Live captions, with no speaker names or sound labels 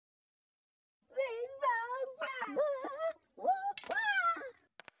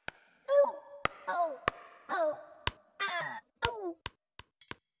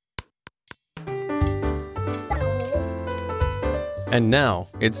And now,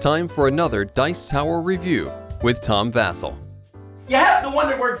 it's time for another Dice Tower review with Tom Vasel. You have to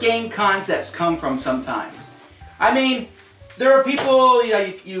wonder where game concepts come from sometimes. I mean, there are people,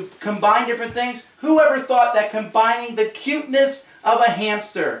 you combine different things. Whoever thought that combining the cuteness of a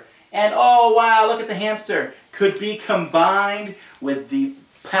hamster and, oh wow, look at the hamster, could be combined with the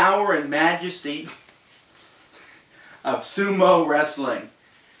power and majesty of sumo wrestling.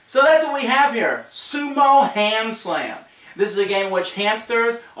 So that's what we have here, Sumo Ham Slam. This is a game in which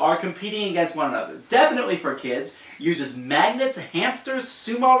hamsters are competing against one another. Definitely for kids. Uses magnets, hamsters,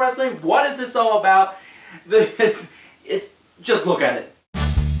 sumo wrestling. What is this all about? Just look at it.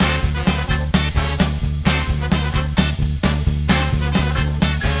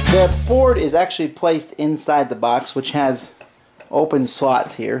 The board is actually placed inside the box, which has open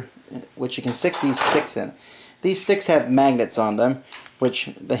slots here, which you can stick these sticks in. These sticks have magnets on them, which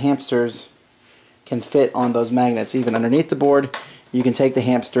the hamsters can fit on those magnets. Even underneath the board, you can take the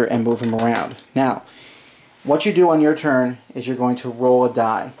hamster and move him around. Now, what you do on your turn is you're going to roll a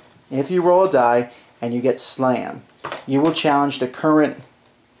die. If you roll a die and you get slam, you will challenge the current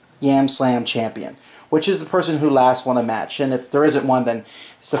Yam Slam champion, which is the person who last won a match. And if there isn't one, then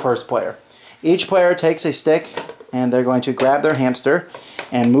it's the first player. Each player takes a stick and they're going to grab their hamster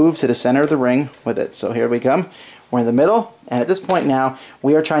and move to the center of the ring with it. So here we come. We're in the middle, and at this point now,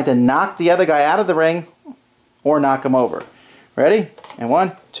 we are trying to knock the other guy out of the ring or knock him over. Ready? And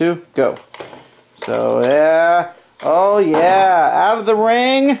 1, 2, go. So, yeah. Oh, yeah. Out of the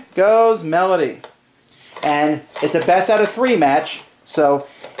ring goes Melody. And it's a best out of 3 match. So,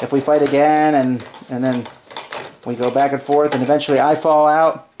 if we fight again, and then we go back and forth, and eventually I fall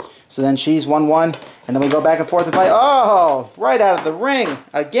out. So then she's 1-1, and then we go back and forth and fight. Oh, right out of the ring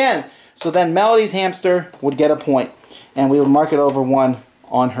again. So then Melody's hamster would get a point, and we would mark it over 1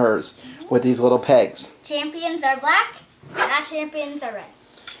 on hers with these little pegs. Champions are black, not champions are red.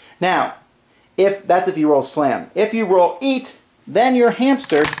 Now, if you roll slam. If you roll eat, then your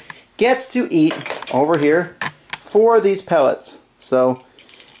hamster gets to eat over here 4 of these pellets. So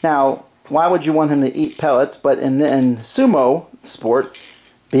now, why would you want him to eat pellets? But in sumo sport,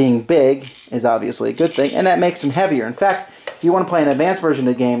 being big is obviously a good thing, and that makes him heavier. In fact, if you want to play an advanced version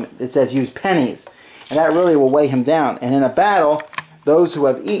of the game, it says use pennies, and that really will weigh him down. And in a battle, those who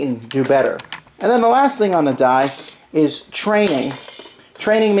have eaten do better. And then the last thing on the die is training.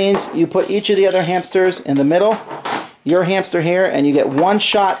 Training means you put each of the other hamsters in the middle, your hamster here, and you get 1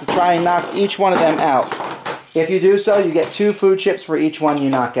 shot to try and knock each one of them out. If you do so, you get 2 food chips for each one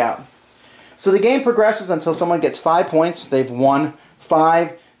you knock out. So the game progresses until someone gets 5 points. They've won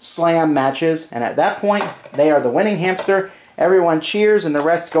 5 slam matches, and at that point, they are the winning hamster. Everyone cheers, and the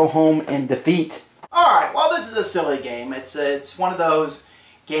rest go home in defeat. Alright, well, this is a silly game. It's one of those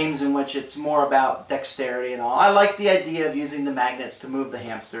games in which it's more about dexterity and all. I like the idea of using the magnets to move the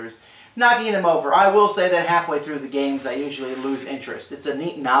hamsters, knocking them over. I will say that halfway through the games, I usually lose interest. It's a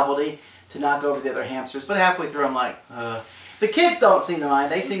neat novelty to knock over the other hamsters, but halfway through, I'm like, The kids don't seem to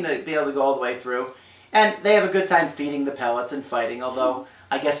mind. They seem to be able to go all the way through, and they have a good time feeding the pellets and fighting, although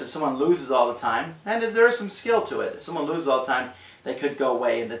I guess if someone loses all the time, and if there is some skill to it, if someone loses all the time, they could go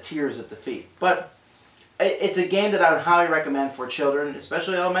away in the tears at defeat. But it's a game that I would highly recommend for children,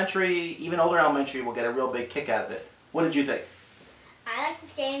 especially elementary, even older elementary will get a real big kick out of it. What did you think? I like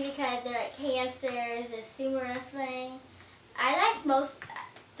this game because they're like hamsters, the sumo wrestling.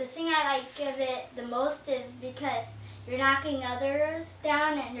 The thing I like of it the most is because you're knocking others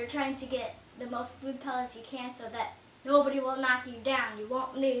down and you're trying to get the most food pellets you can so that nobody will knock you down. You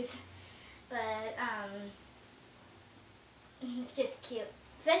won't lose. But, it's just cute.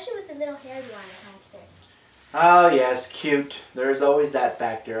 Especially with the little hairy one, the hamsters. Oh yes, cute. There's always that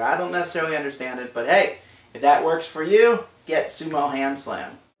factor. I don't necessarily understand it, but hey, if that works for you, get Sumo Ham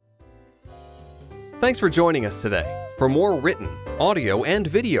Slam. Thanks for joining us today. For more written, audio, and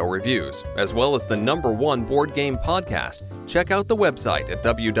video reviews, as well as the #1 board game podcast, check out the website at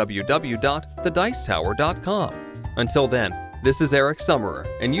www.thedicetower.com. Until then, this is Eric Summerer,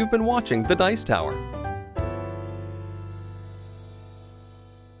 and you've been watching The Dice Tower.